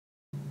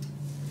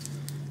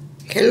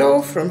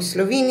Hello from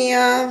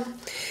Slovenia.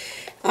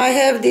 I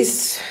have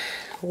this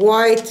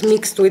white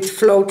mixed with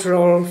float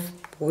roll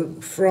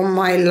from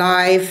my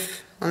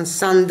live on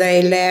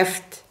Sunday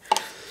left,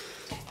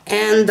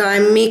 and I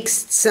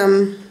mixed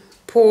some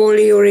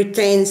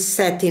polyurethane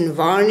satin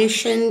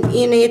varnish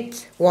in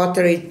it,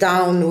 water it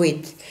down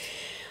with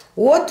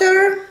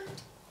water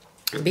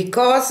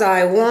because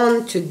I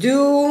want to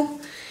do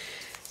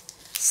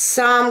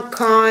some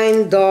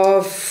kind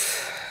of,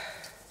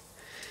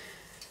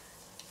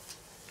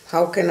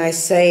 how can I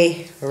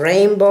say,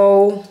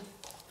 rainbow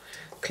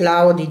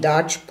cloudy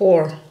Dutch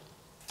pour.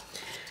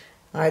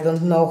 I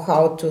don't know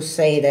how to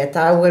say that.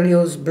 I will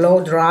use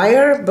blow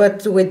dryer,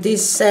 but with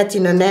this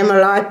satin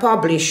enamel I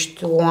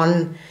published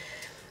one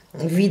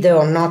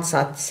video, not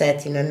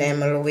satin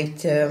enamel,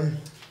 with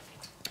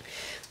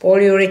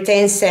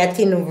polyurethane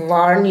satin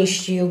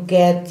varnish. You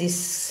get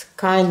this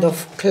kind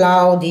of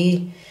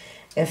cloudy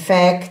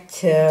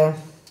effect.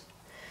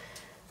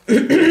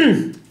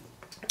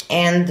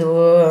 And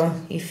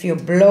if you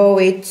blow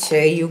it,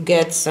 you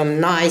get some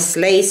nice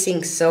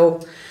lacing.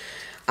 So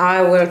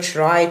I will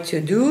try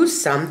to do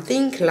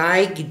something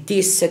like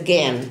this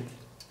again.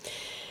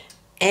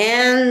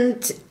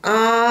 And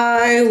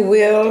I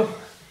will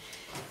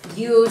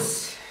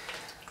use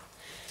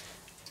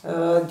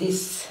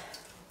this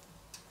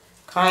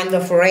kind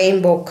of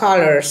rainbow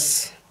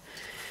colors.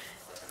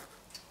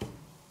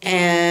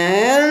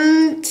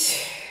 And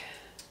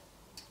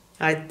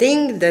I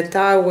think that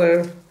I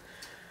will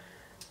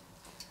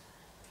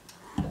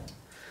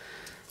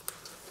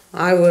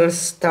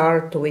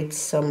start with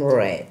some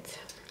red.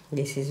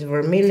 This is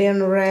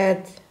vermilion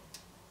red,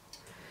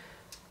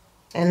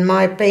 and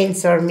my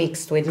paints are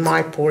mixed with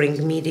my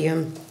pouring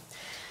medium,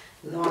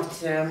 not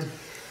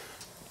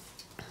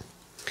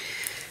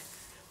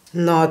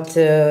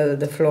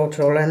the float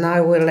roll. And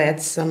I will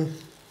add some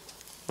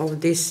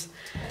of this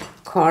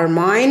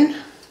carmine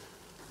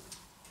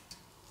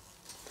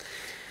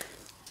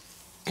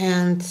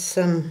and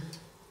some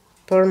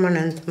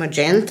permanent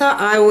magenta.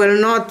 I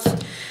will not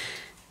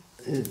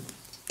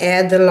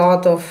add a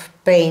lot of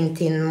paint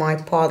in my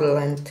puddle,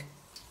 and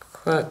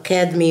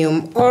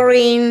cadmium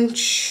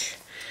orange,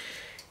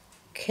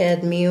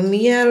 cadmium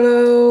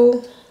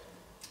yellow,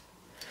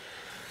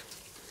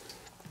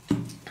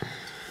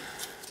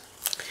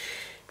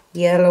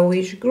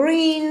 yellowish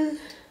green,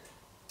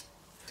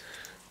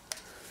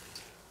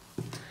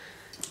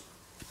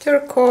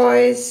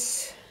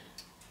 turquoise,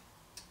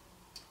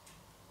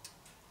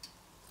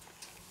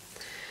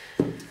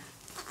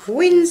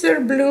 Windsor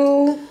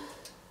blue,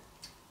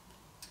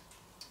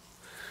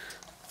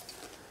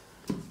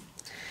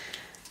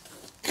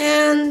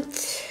 and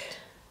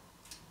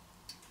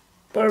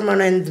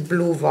permanent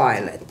blue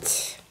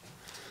violet.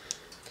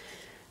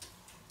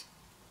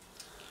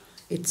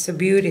 It's a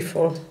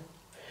beautiful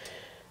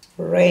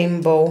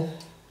rainbow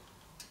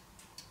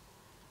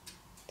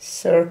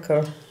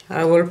circle.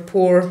 I will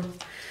pour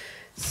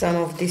some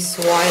of this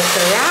white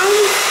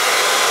around.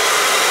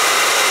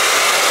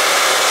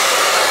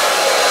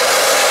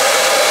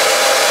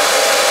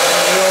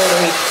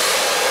 Roll it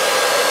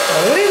a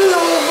little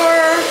over.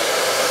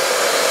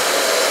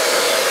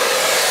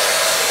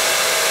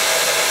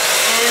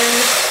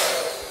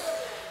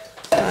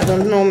 I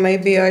don't know,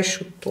 maybe I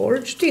should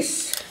torch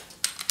this.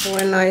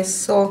 When I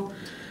saw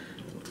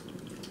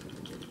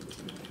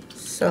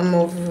some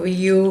of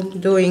you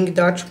doing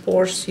Dutch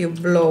pours, you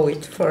blow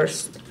it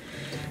first.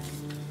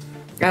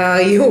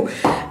 You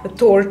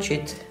torch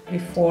it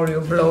before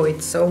you blow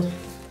it, so.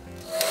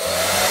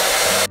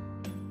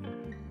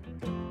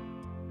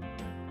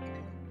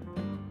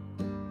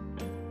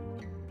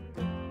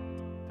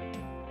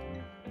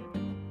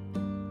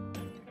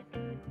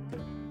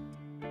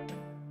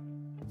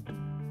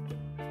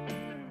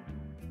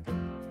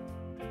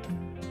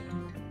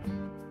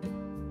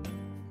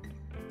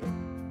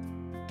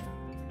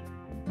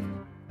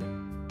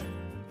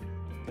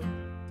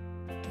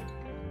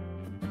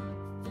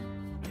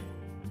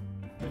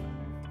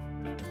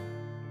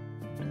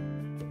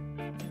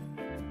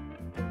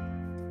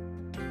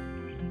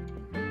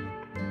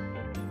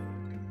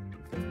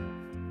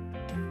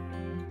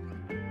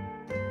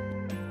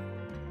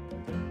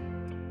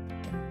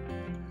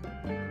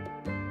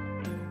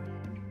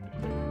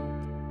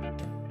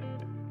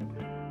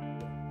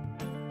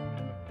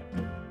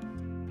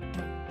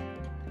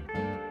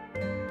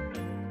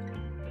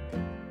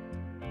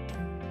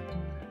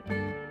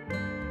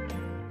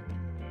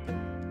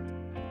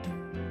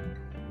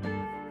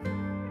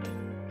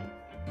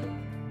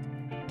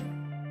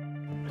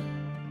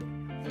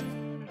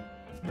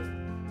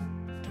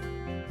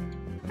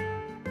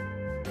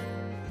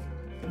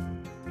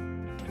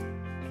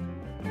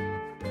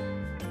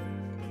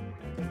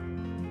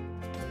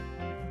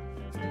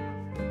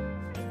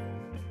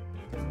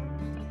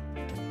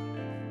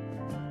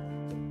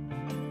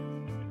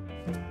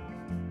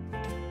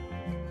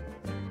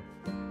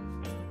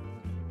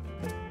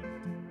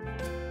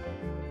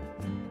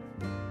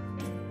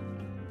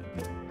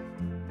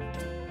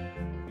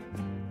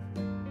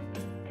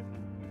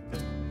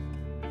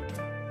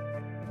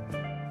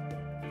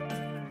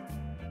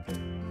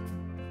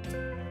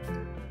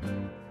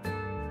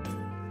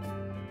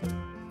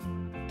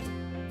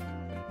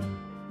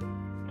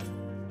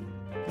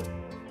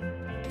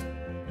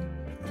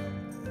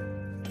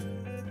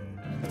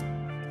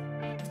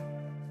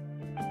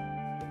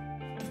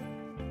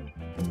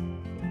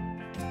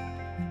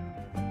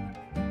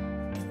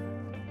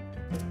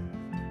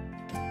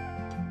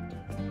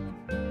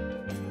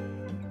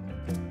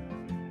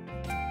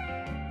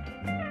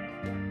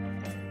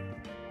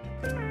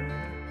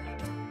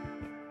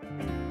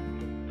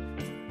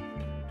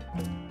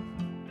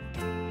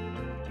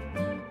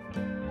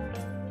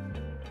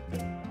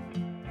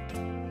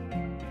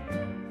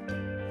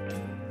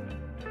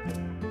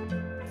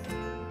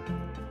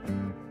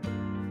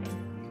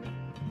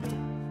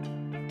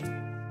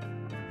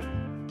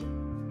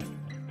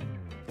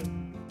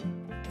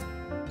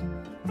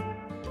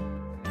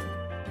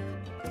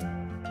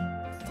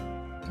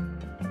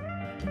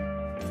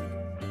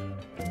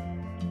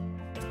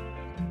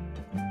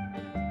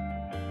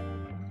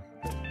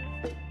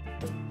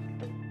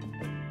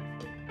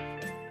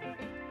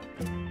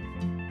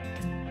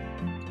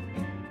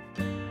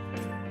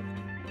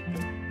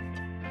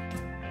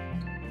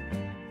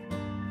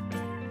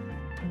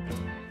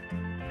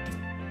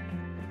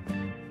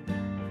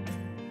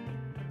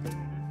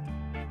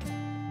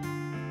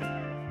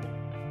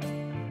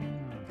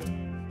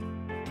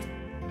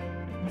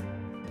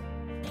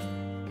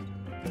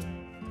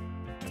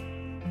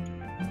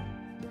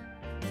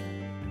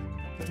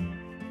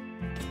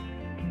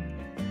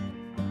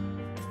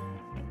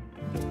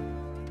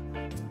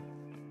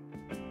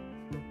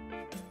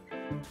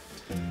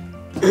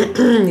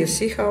 You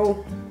see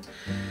how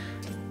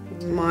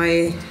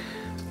my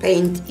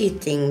paint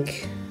eating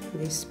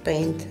this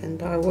paint,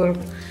 and I will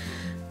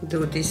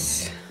do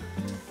this.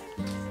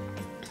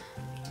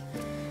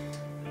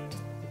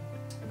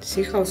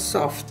 See how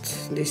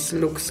soft this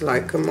looks,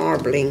 like a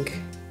marbling.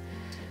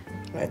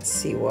 Let's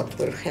see what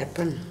will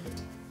happen.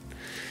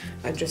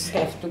 I just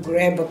have to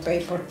grab a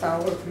paper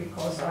towel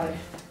because I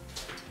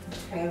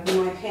have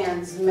my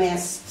hands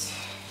messed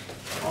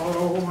all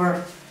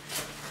over.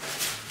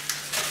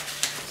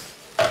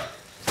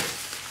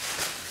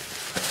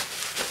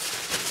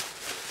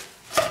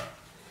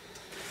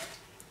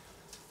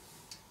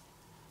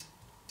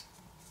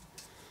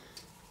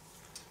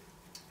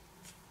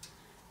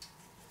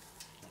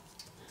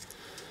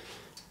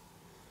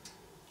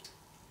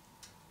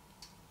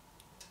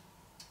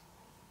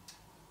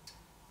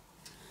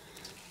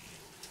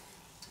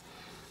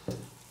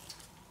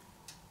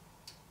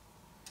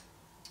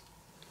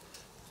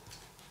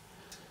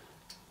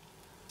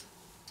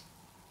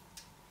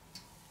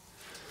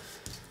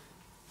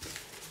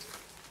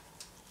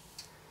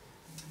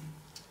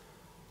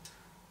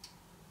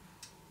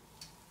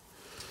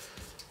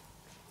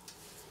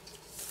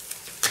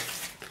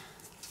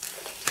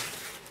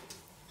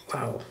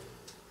 Wow,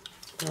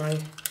 I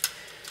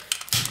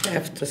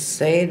have to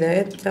say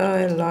that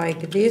I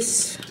like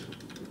this.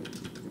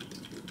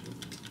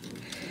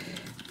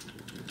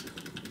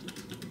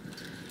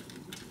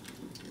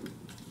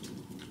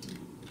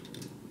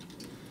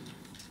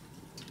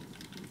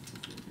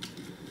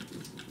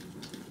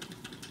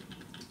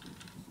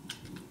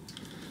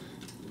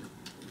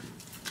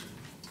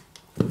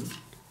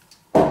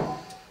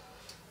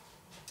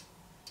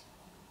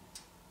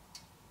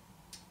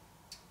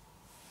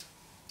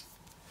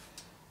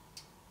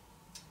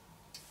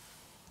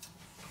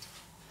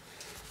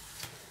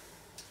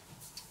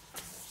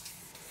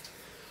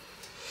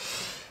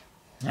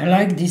 I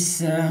like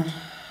this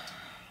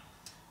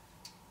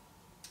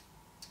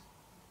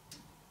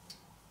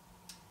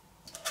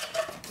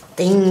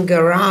thing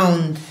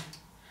around.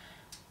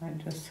 I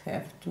just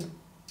have to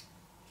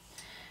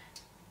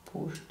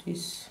push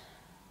this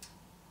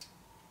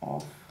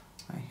off.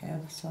 I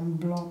have some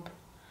blob.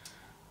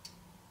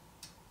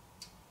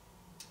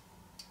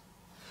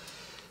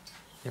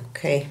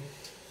 Okay.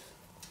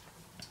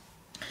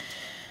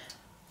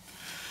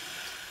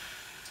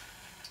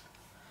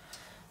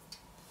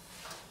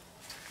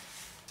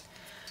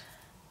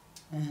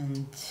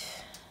 And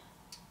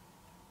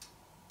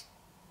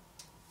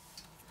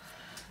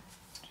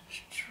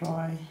just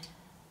try.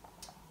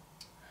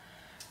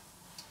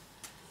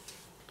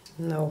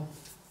 No.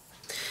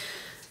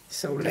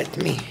 So let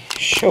me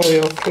show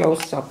you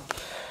close up.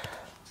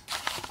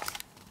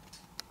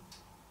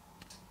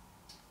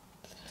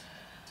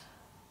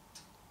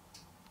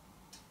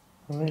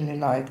 I really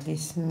like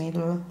this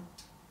middle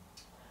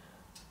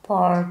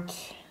part.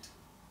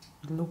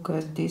 Look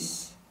at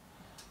this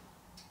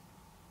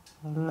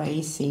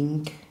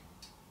lacing.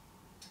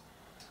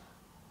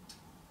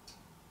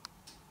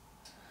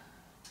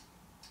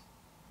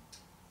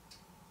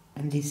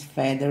 And this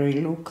feathery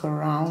look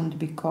around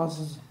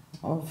because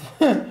of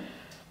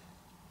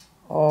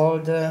all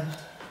the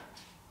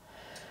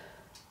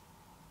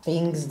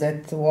things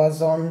that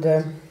was on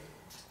the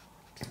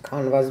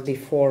canvas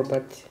before,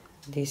 but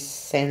this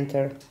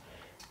center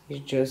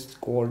is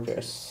just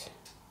gorgeous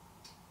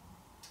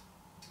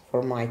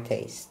for my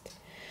taste.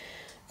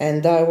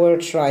 And I will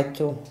try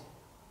to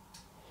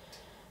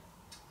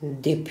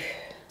dip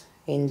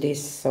in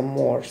this some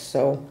more.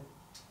 So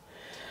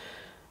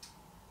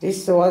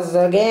this was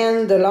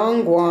again the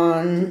long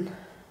one,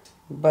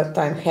 but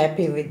I'm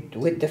happy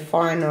with the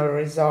final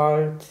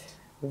result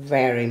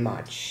very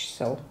much.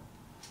 So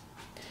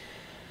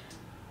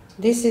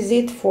this is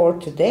it for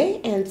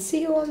today, and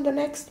see you on the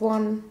next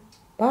one.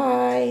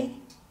 Bye.